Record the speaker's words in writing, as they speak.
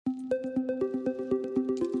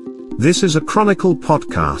This is a Chronicle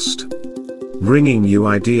podcast, bringing you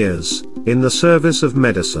ideas in the service of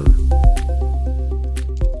medicine.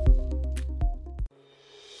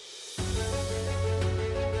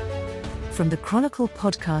 From the Chronicle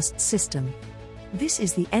podcast system, this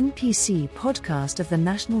is the NPC podcast of the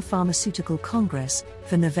National Pharmaceutical Congress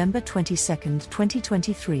for November 22,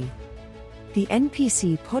 2023. The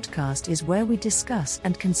NPC podcast is where we discuss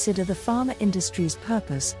and consider the pharma industry's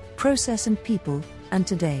purpose, process and people, and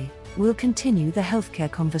today, we'll continue the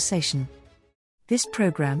healthcare conversation. This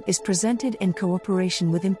program is presented in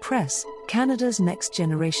cooperation with Impress, Canada's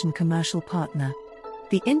next-generation commercial partner.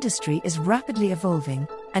 The industry is rapidly evolving,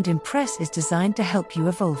 and Impress is designed to help you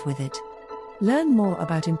evolve with it. Learn more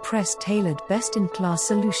about Impress tailored best-in-class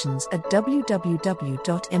solutions at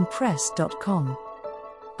www.impress.com.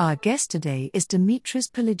 Our guest today is Dimitris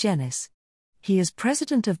Poligenis. He is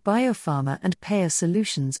President of Biopharma and Payer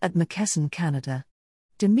Solutions at McKesson Canada.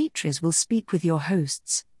 Dimitris will speak with your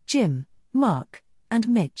hosts, Jim, Mark, and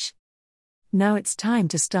Mitch. Now it's time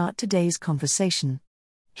to start today's conversation.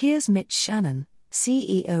 Here's Mitch Shannon,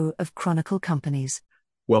 CEO of Chronicle Companies.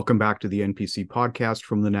 Welcome back to the NPC podcast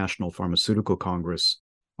from the National Pharmaceutical Congress.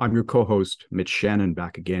 I'm your co-host, Mitch Shannon,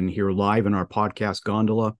 back again here live in our podcast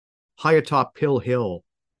gondola, high atop Pill Hill,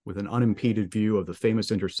 with an unimpeded view of the famous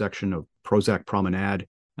intersection of Prozac Promenade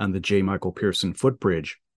and the J. Michael Pearson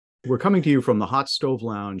Footbridge. We're coming to you from the Hot Stove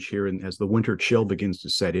Lounge here as the winter chill begins to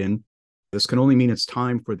set in. This can only mean it's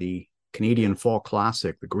time for the Canadian Fall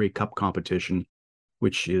Classic, the Grey Cup competition,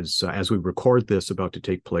 which is, as we record this, about to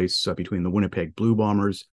take place between the Winnipeg Blue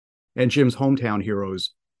Bombers and Jim's hometown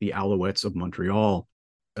heroes, the Alouettes of Montreal.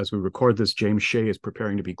 As we record this, James Shea is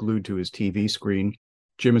preparing to be glued to his TV screen.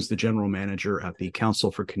 Jim is the general manager at the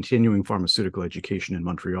Council for Continuing Pharmaceutical Education in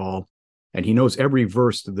Montreal, and he knows every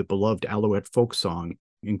verse of the beloved Alouette folk song,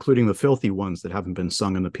 including the filthy ones that haven't been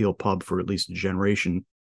sung in the Peel pub for at least a generation.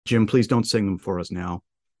 Jim, please don't sing them for us now.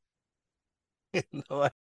 No,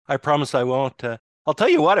 I promise I won't. I'll tell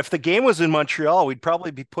you what, if the game was in Montreal, we'd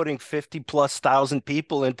probably be putting 50,000+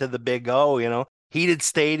 people into the Big O, heated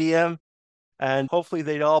stadium. And hopefully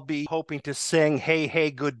they'd all be hoping to sing Hey,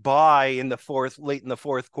 Hey, Goodbye late in the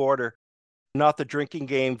fourth quarter. Not the drinking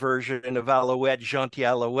game version of Alouette, Gentil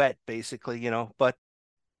Alouette, basically, But,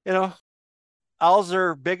 Owls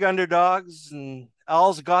are big underdogs, and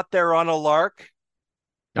Owls got there on a lark.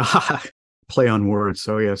 Play on words,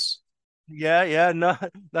 so yes. Yeah,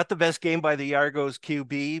 not the best game by the Argos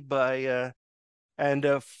QB, and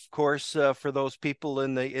of course for those people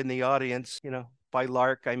in the audience, by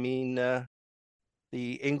lark I mean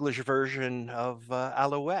the English version of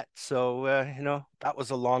Alouette. So that was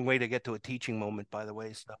a long way to get to a teaching moment, by the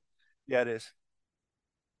way. So yeah, it is.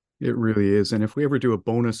 It really is. And if we ever do a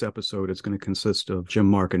bonus episode, it's going to consist of Jim,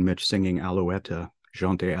 Mark, and Mitch singing Alouette,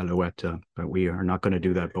 Gentil Alouette, but we are not going to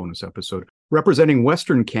do that bonus episode. Representing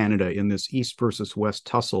Western Canada in this East versus West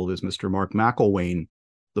tussle is Mr. Mark McElwain,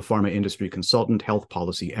 the pharma industry consultant, health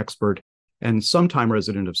policy expert, and sometime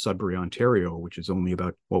resident of Sudbury, Ontario, which is only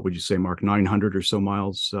about, what would you say, Mark, 900 or so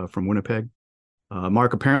miles from Winnipeg.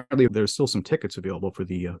 Mark, apparently there's still some tickets available for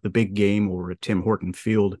the big game over at Tim Horton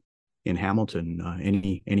Field in Hamilton.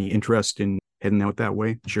 Any interest in heading out that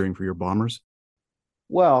way, cheering for your Bombers?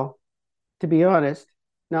 Well, to be honest,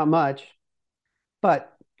 not much.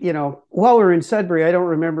 But, while we're in Sudbury, I don't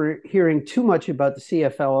remember hearing too much about the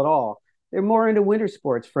CFL at all. They're more into winter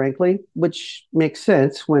sports, frankly, which makes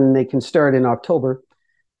sense when they can start in October.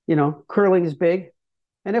 Curling is big.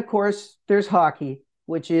 And of course, there's hockey,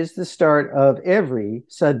 which is the start of every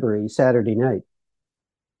Sudbury Saturday night.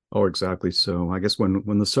 Oh, exactly. So I guess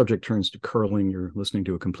when the subject turns to curling, you're listening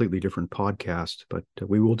to a completely different podcast. But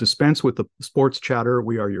we will dispense with the sports chatter.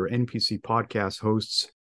 We are your NPC podcast hosts,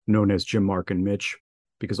 known as Jim, Mark, and Mitch,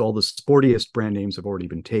 because all the sportiest brand names have already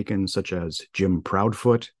been taken, such as Jim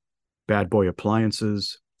Proudfoot, Bad Boy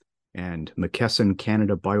Appliances, and McKesson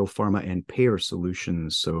Canada Biopharma and Payer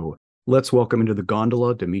Solutions. So let's welcome into the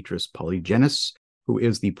gondola Dimitris Poligenis, who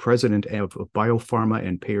is the president of Biopharma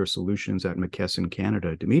and Payer Solutions at McKesson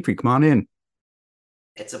Canada. Dimitri, come on in.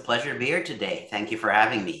 It's a pleasure to be here today. Thank you for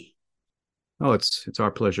having me. Oh, it's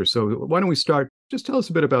our pleasure. So why don't we start? Just tell us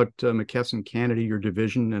a bit about McKesson Canada, your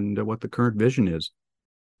division, and what the current vision is.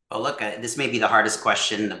 Well, look, this may be the hardest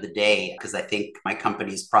question of the day because I think my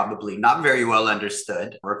company is probably not very well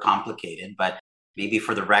understood or complicated, but maybe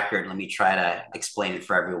for the record, let me try to explain it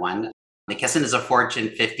for everyone. McKesson is a Fortune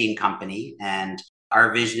 15 company, and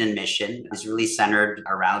our vision and mission is really centered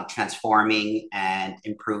around transforming and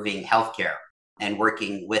improving healthcare and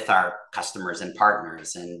working with our customers and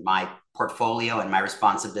partners. And my portfolio and my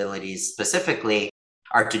responsibilities specifically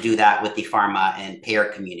are to do that with the pharma and payer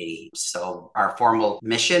community. So our formal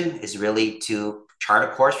mission is really to chart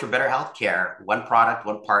a course for better healthcare, one product,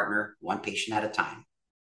 one partner, one patient at a time.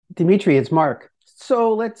 Dimitri, it's Mark.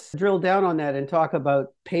 So let's drill down on that and talk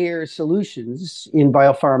about payer solutions in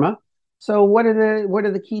biopharma. So what are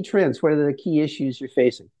the key trends? What are the key issues you're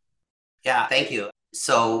facing? Yeah, thank you.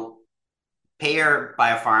 So payer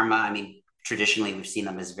biopharma, I mean, traditionally we've seen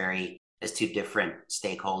them as two different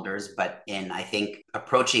stakeholders, but in I think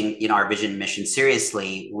approaching our vision and mission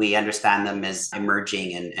seriously, we understand them as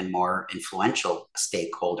emerging and more influential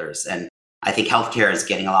stakeholders. And I think healthcare is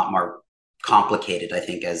getting a lot more complicated, I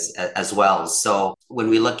think, as well. So when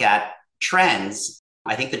we look at trends,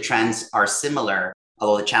 I think the trends are similar,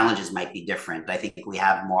 although the challenges might be different. I think we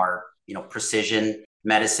have more, precision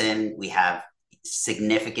medicine. We have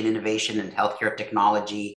significant innovation in healthcare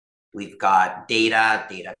technology. We've got data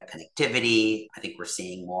connectivity. I think we're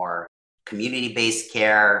seeing more community-based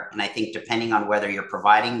care. And I think depending on whether you're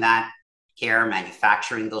providing that care,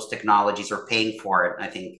 manufacturing those technologies, or paying for it, I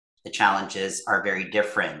think the challenges are very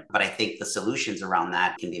different. But I think the solutions around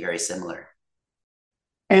that can be very similar.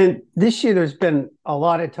 And this year, there's been a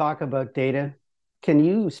lot of talk about data. Can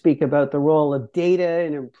you speak about the role of data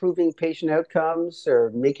in improving patient outcomes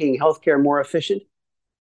or making healthcare more efficient?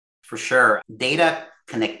 For sure. Data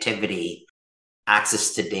connectivity,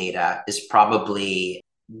 access to data is probably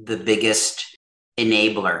the biggest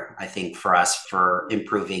enabler, I think, for us for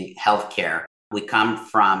improving healthcare. We come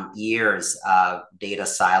from years of data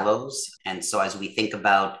silos. And so as we think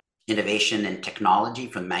about innovation and technology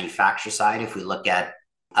from the manufacturer side, if we look at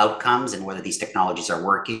outcomes and whether these technologies are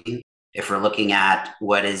working, if we're looking at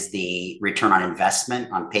what is the return on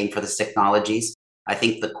investment on paying for these technologies, I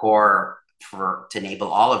think the core to enable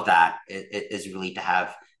all of that is really to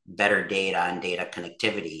have better data and data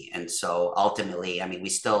connectivity. And so ultimately, I mean, we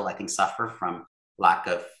still, I think, suffer from lack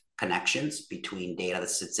of connections between data that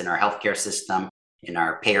sits in our healthcare system, in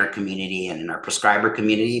our payer community, and in our prescriber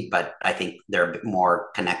community. But I think there are more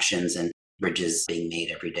connections and bridges being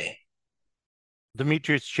made every day.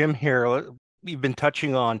 Dimitri, it's Jim here. We've been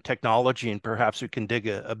touching on technology, and perhaps we can dig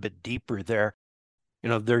a bit deeper there.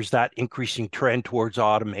 There's that increasing trend towards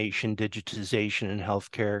automation, digitization in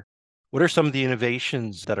healthcare. What are some of the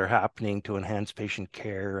innovations that are happening to enhance patient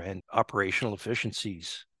care and operational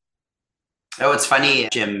efficiencies? Oh, it's funny,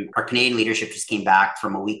 Jim. Our Canadian leadership just came back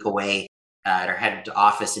from a week away at our head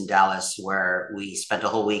office in Dallas, where we spent a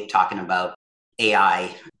whole week talking about AI,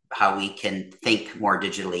 how we can think more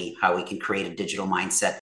digitally, how we can create a digital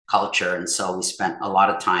mindset culture. And so we spent a lot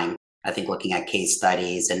of time, I think, looking at case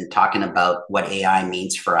studies and talking about what AI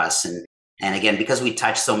means for us. And again, because we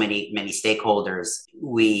touch so many stakeholders,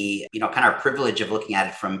 we, kind of our privilege of looking at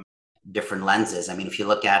it from different lenses. I mean, if you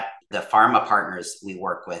look at the pharma partners we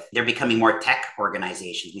work with, they're becoming more tech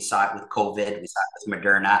organizations. We saw it with COVID, we saw it with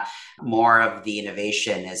Moderna. More of the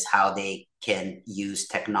innovation is how they can use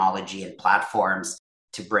technology and platforms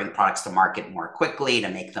to bring products to market more quickly, to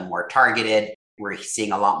make them more targeted. We're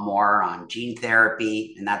seeing a lot more on gene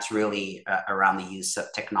therapy, and that's really around the use of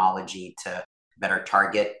technology to better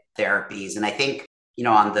target therapies. And I think,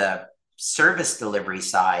 on the service delivery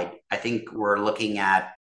side, I think we're looking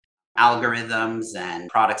at algorithms and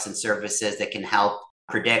products and services that can help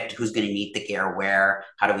predict who's going to need the care where.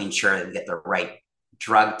 How do we ensure that we get the right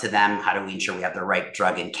drug to them? How do we ensure we have the right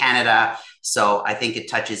drug in Canada? So I think it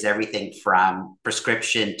touches everything from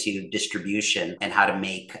prescription to distribution, and how to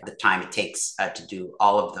make the time it takes to do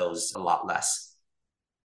all of those a lot less.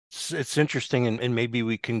 It's interesting, and maybe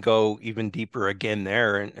we can go even deeper again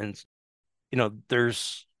there. And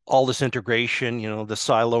there's all this integration, the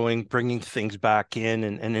siloing, bringing things back in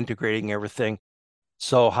and integrating everything.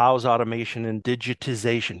 So how's automation and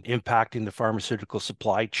digitization impacting the pharmaceutical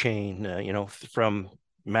supply chain, from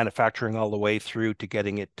manufacturing all the way through to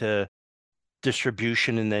getting it to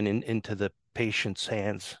distribution and then into the patient's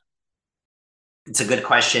hands? It's a good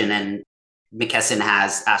question. And McKesson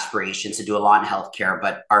has aspirations to do a lot in healthcare,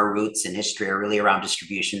 but our roots and history are really around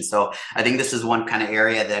distribution. So I think this is one kind of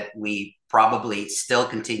area that we probably still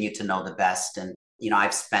continue to know the best. And,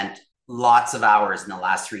 I've spent lots of hours in the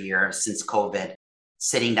last 3 years since COVID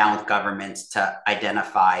sitting down with governments to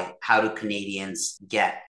identify how do Canadians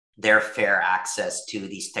get their fair access to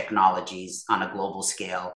these technologies on a global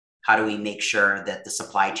scale. How do we make sure that the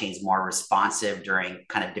supply chain is more responsive during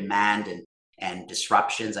kind of demand and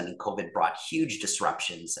disruptions? I mean, COVID brought huge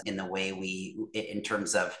disruptions in the way in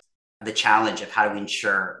terms of the challenge of how do we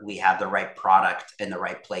ensure we have the right product in the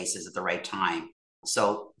right places at the right time.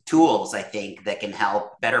 So tools, I think, that can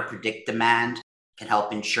help better predict demand, can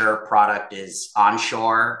help ensure product is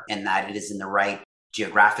onshore and that it is in the right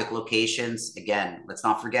geographic locations. Again, let's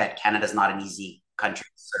not forget, Canada's not an easy country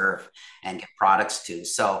to serve and get products to.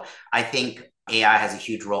 So I think AI has a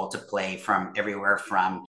huge role to play from everywhere,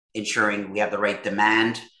 from ensuring we have the right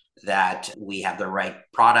demand, that we have the right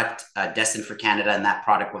product destined for Canada, and that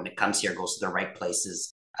product, when it comes here, goes to the right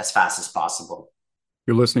places as fast as possible.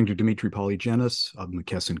 You're listening to Dimitri Polygenis of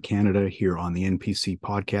McKesson Canada here on the NPC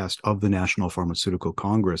podcast of the National Pharmaceutical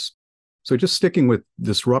Congress. So just sticking with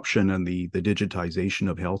disruption and the digitization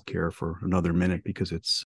of healthcare for another minute, because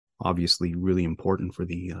it's obviously really important for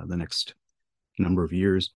the next number of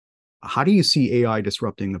years. How do you see AI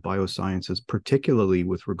disrupting the biosciences, particularly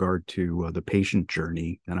with regard to the patient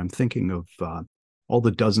journey? And I'm thinking of all the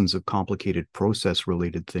dozens of complicated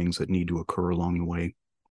process-related things that need to occur along the way.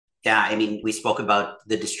 Yeah, I mean, we spoke about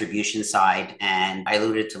the distribution side, and I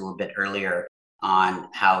alluded to a little bit earlier on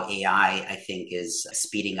how AI, I think, is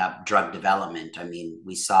speeding up drug development. I mean,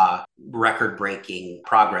 we saw record-breaking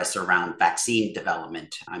progress around vaccine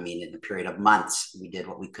development. I mean, in a period of months, we did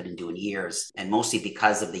what we couldn't do in years, and mostly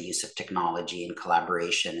because of the use of technology and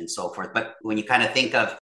collaboration and so forth. But when you kind of think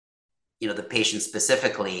of, the patient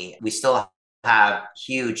specifically, we still have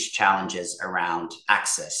huge challenges around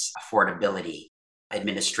access, affordability,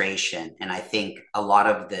 administration. And I think a lot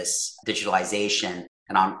of this digitalization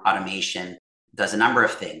and automation does a number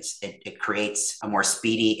of things. It creates a more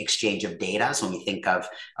speedy exchange of data. So when we think of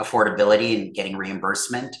affordability and getting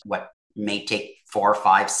reimbursement, what may take 4,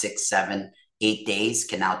 5, 6, 7, 8 days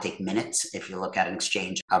can now take minutes if you look at an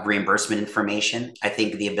exchange of reimbursement information. I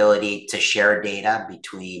think the ability to share data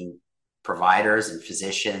between providers and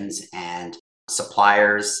physicians and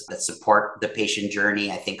suppliers that support the patient journey,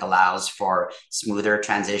 I think, allows for smoother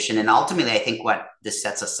transition. And ultimately, I think what this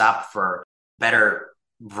sets us up for better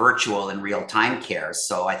virtual and real-time care.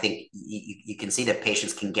 So I think you can see that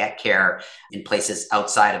patients can get care in places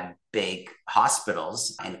outside of big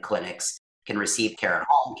hospitals and clinics, can receive care at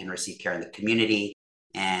home, can receive care in the community,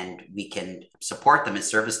 and we can support them and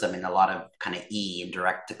service them in a lot of kind of and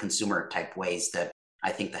direct-to-consumer type ways that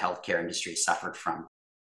I think the healthcare industry suffered from.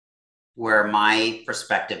 Where my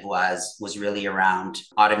perspective was really around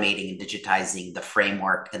automating and digitizing the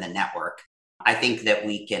framework and the network. I think that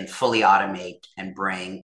we can fully automate and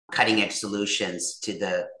bring cutting edge solutions to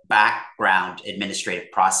the background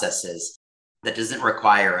administrative processes that doesn't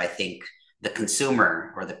require, I think, the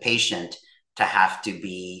consumer or the patient to have to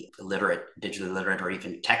be literate, digitally literate, or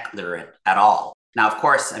even tech literate at all. Now, of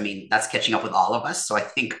course, I mean, that's catching up with all of us. So I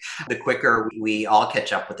think the quicker we all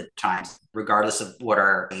catch up with the times, regardless of what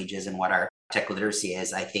our age is and what our tech literacy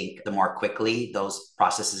is, I think the more quickly those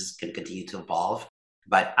processes can continue to evolve.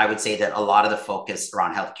 But I would say that a lot of the focus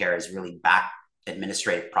around healthcare is really back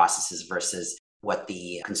administrative processes versus what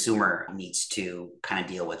the consumer needs to kind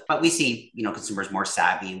of deal with. But we see, consumers more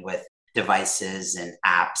savvy with devices and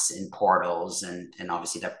apps and portals. And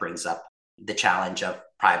obviously that brings up the challenge of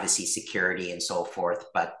privacy, security, and so forth.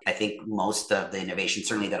 But I think most of the innovation,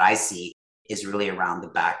 certainly that I see, is really around the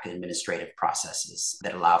back administrative processes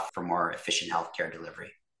that allow for more efficient healthcare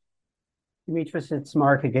delivery. Demetrius, it's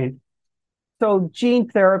Mark again. So gene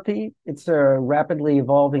therapy, it's a rapidly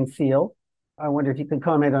evolving field. I wonder if you could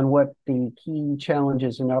comment on what the key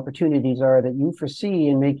challenges and opportunities are that you foresee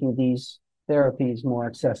in making these therapies more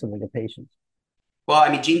accessible to patients. Well,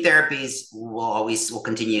 I mean, gene therapies will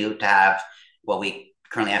continue to have what we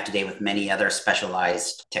currently have today with many other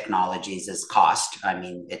specialized technologies is cost. I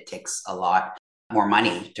mean, it takes a lot more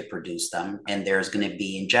money to produce them. And there's going to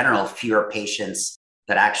be, in general, fewer patients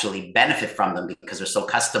that actually benefit from them because they're so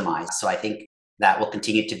customized. So I think that will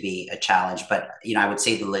continue to be a challenge. But, I would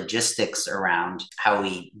say the logistics around how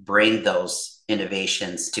we bring those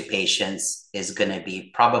innovations to patients is going to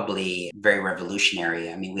be probably very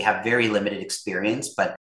revolutionary. I mean, we have very limited experience,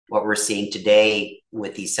 but what we're seeing today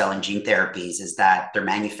with these cell and gene therapies is that they're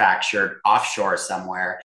manufactured offshore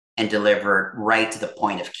somewhere and delivered right to the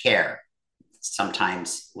point of care,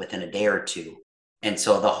 sometimes within a day or two. And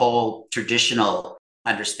so the whole traditional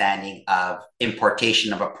understanding of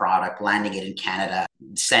importation of a product, landing it in Canada,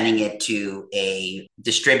 sending it to a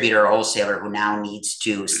distributor or wholesaler who now needs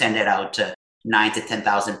to send it out to 9,000 to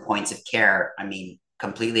 10,000 points of care, I mean,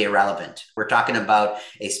 completely irrelevant. We're talking about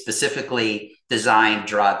a specifically designed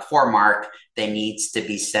drug for Mark that needs to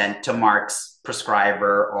be sent to Mark's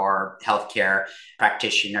prescriber or healthcare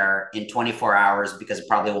practitioner in 24 hours because it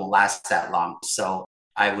probably won't last that long. So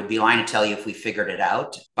I would be lying to tell you if we figured it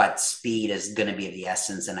out, but speed is going to be of the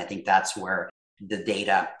essence. And I think that's where the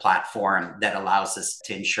data platform that allows us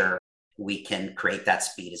to ensure we can create that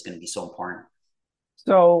speed is going to be so important.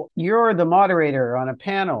 So you're the moderator on a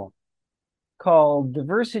panel called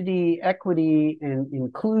Diversity, Equity, and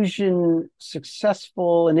Inclusion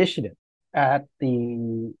Successful Initiative at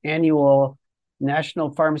the annual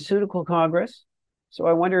National Pharmaceutical Congress. So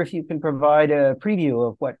I wonder if you can provide a preview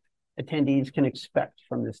of what attendees can expect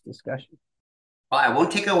from this discussion. Well, I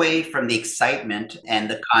won't take away from the excitement and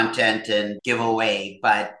the content and giveaway,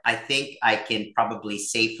 but I think I can probably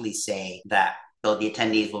safely say that so the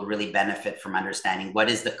attendees will really benefit from understanding what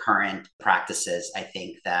is the current practices, I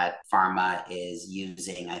think, that pharma is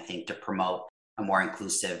using, I think, to promote a more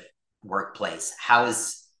inclusive workplace. How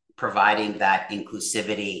is providing that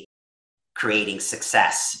inclusivity creating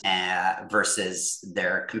success versus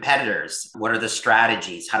their competitors? What are the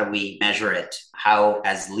strategies? How do we measure it? How,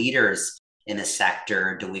 as leaders in the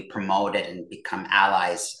sector, do we promote it and become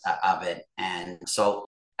allies of it? And so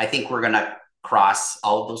I think we're going to cross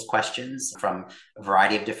all of those questions from a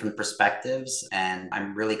variety of different perspectives. And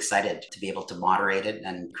I'm really excited to be able to moderate it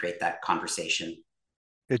and create that conversation.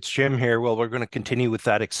 It's Jim here. Well, we're going to continue with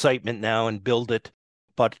that excitement now and build it.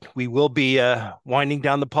 But we will be winding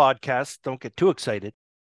down the podcast. Don't get too excited.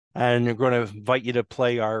 And we're going to invite you to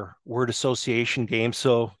play our word association game.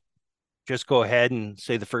 So just go ahead and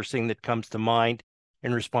say the first thing that comes to mind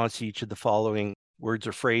in response to each of the following words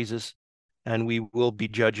or phrases. And we will be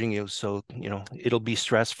judging you. So, it'll be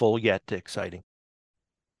stressful yet exciting.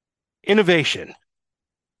 Innovation.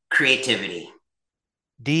 Creativity.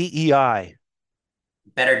 DEI.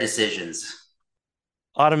 Better decisions.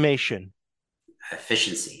 Automation.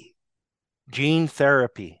 Efficiency. Gene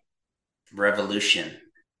therapy. Revolution.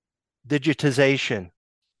 Digitization.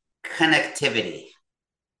 Connectivity.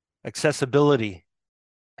 Accessibility.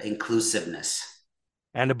 Inclusiveness.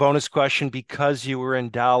 And a bonus question, because you were in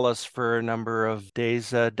Dallas for a number of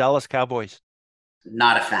days, Dallas Cowboys.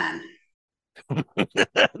 Not a fan.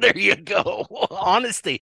 There you go.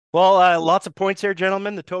 Honesty. Well, lots of points here,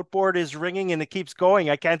 gentlemen. The tote board is ringing and it keeps going.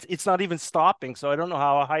 It's not even stopping, so I don't know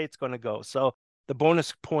how high it's going to go. So the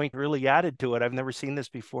bonus point really added to it. I've never seen this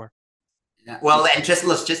before. Well, and just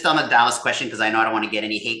on the Dallas question, because I know I don't want to get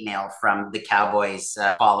any hate mail from the Cowboys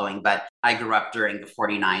following, but I grew up during the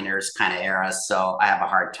 49ers kind of era, so I have a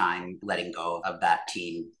hard time letting go of that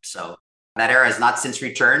team. So that era has not since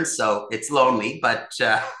returned, so it's lonely, but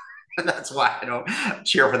that's why I don't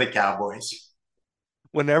cheer for the Cowboys.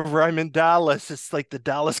 Whenever I'm in Dallas, it's like the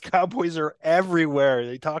Dallas Cowboys are everywhere.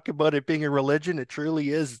 They talk about it being a religion. It truly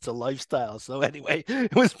is. It's a lifestyle. So anyway,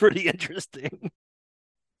 it was pretty interesting.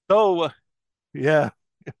 So, yeah.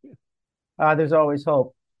 There's always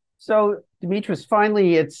hope. So, Dimitris,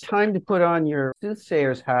 finally, it's time to put on your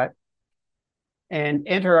soothsayer's hat and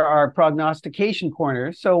enter our prognostication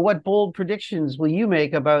corner. So, what bold predictions will you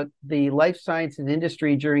make about the life sciences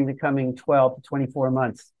industry during the coming 12 to 24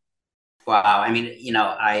 months? Wow. I mean,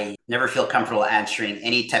 I never feel comfortable answering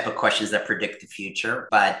any type of questions that predict the future,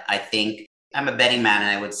 but I think I'm a betting man,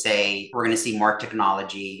 and I would say we're going to see more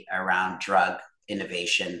technology around drug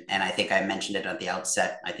innovation. And I think I mentioned it at the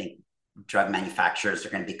outset. I think drug manufacturers are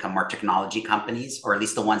going to become more technology companies, or at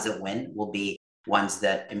least the ones that win will be ones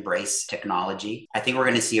that embrace technology. I think we're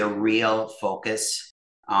going to see a real focus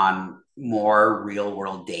on more real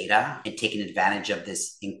world data and taking advantage of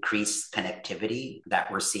this increased connectivity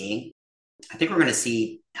that we're seeing. I think we're going to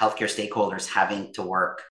see healthcare stakeholders having to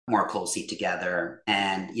work more closely together.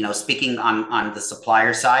 And, speaking on the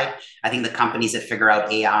supplier side, I think the companies that figure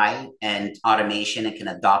out AI and automation and can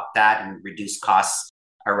adopt that and reduce costs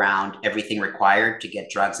around everything required to get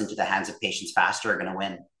drugs into the hands of patients faster are going to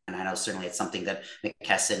win. And I know certainly it's something that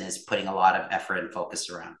McKesson is putting a lot of effort and focus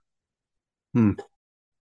around.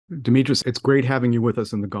 Dimitris, it's great having you with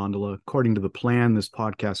us in the gondola. According to the plan, this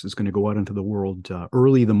podcast is going to go out into the world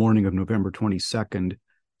early the morning of November 22nd.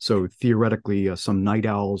 So theoretically, some night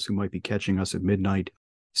owls who might be catching us at midnight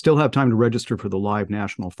still have time to register for the live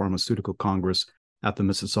National Pharmaceutical Congress at the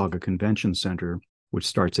Mississauga Convention Center, which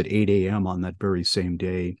starts at 8 a.m. on that very same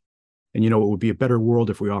day. And, it would be a better world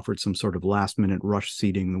if we offered some sort of last-minute rush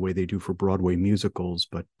seating the way they do for Broadway musicals.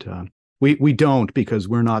 But we don't, because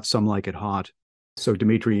we're not Some Like It Hot. So,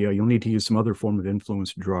 Dimitri, you'll need to use some other form of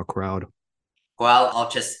influence to draw a crowd. Well, I'll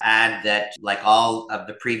just add that, like all of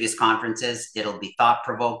the previous conferences, it'll be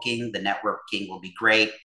thought-provoking. The networking will be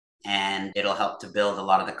great, and it'll help to build a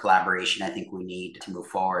lot of the collaboration I think we need to move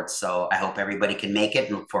forward. So I hope everybody can make it,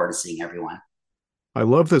 and look forward to seeing everyone. I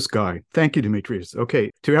love this guy. Thank you, Dimitris. Okay,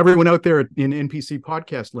 to everyone out there in NPC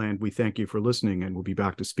podcast land, we thank you for listening, and we'll be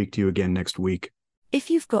back to speak to you again next week. If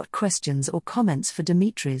you've got questions or comments for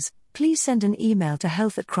Dimitris, please send an email to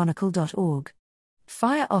health@chronicle.org.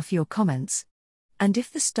 Fire off your comments. And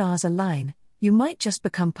if the stars align, you might just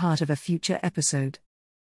become part of a future episode.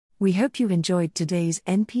 We hope you enjoyed today's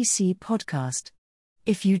NPC podcast.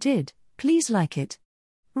 If you did, please like it,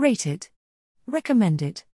 rate it, recommend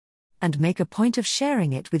it, and make a point of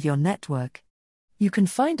sharing it with your network. You can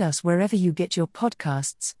find us wherever you get your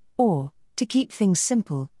podcasts, or, to keep things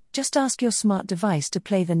simple, just ask your smart device to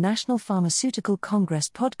play the National Pharmaceutical Congress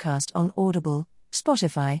podcast on Audible,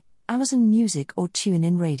 Spotify, Amazon Music, or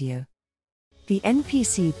TuneIn Radio. The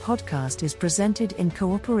NPC podcast is presented in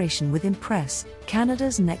cooperation with Impress,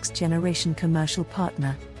 Canada's next-generation commercial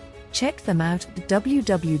partner. Check them out at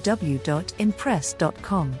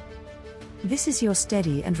www.impress.com. This is your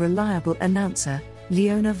steady and reliable announcer,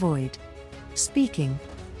 Leona Void, speaking.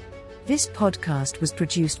 This podcast was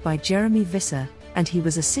produced by Jeremy Visser, and he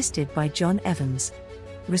was assisted by John Evans.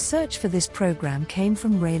 Research for this program came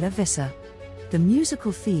from Rayla Visser. The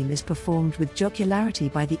musical theme is performed with jocularity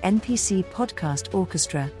by the NPC Podcast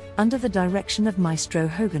Orchestra, under the direction of Maestro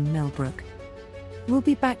Hogan Milbrook. We'll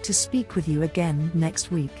be back to speak with you again next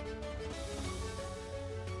week.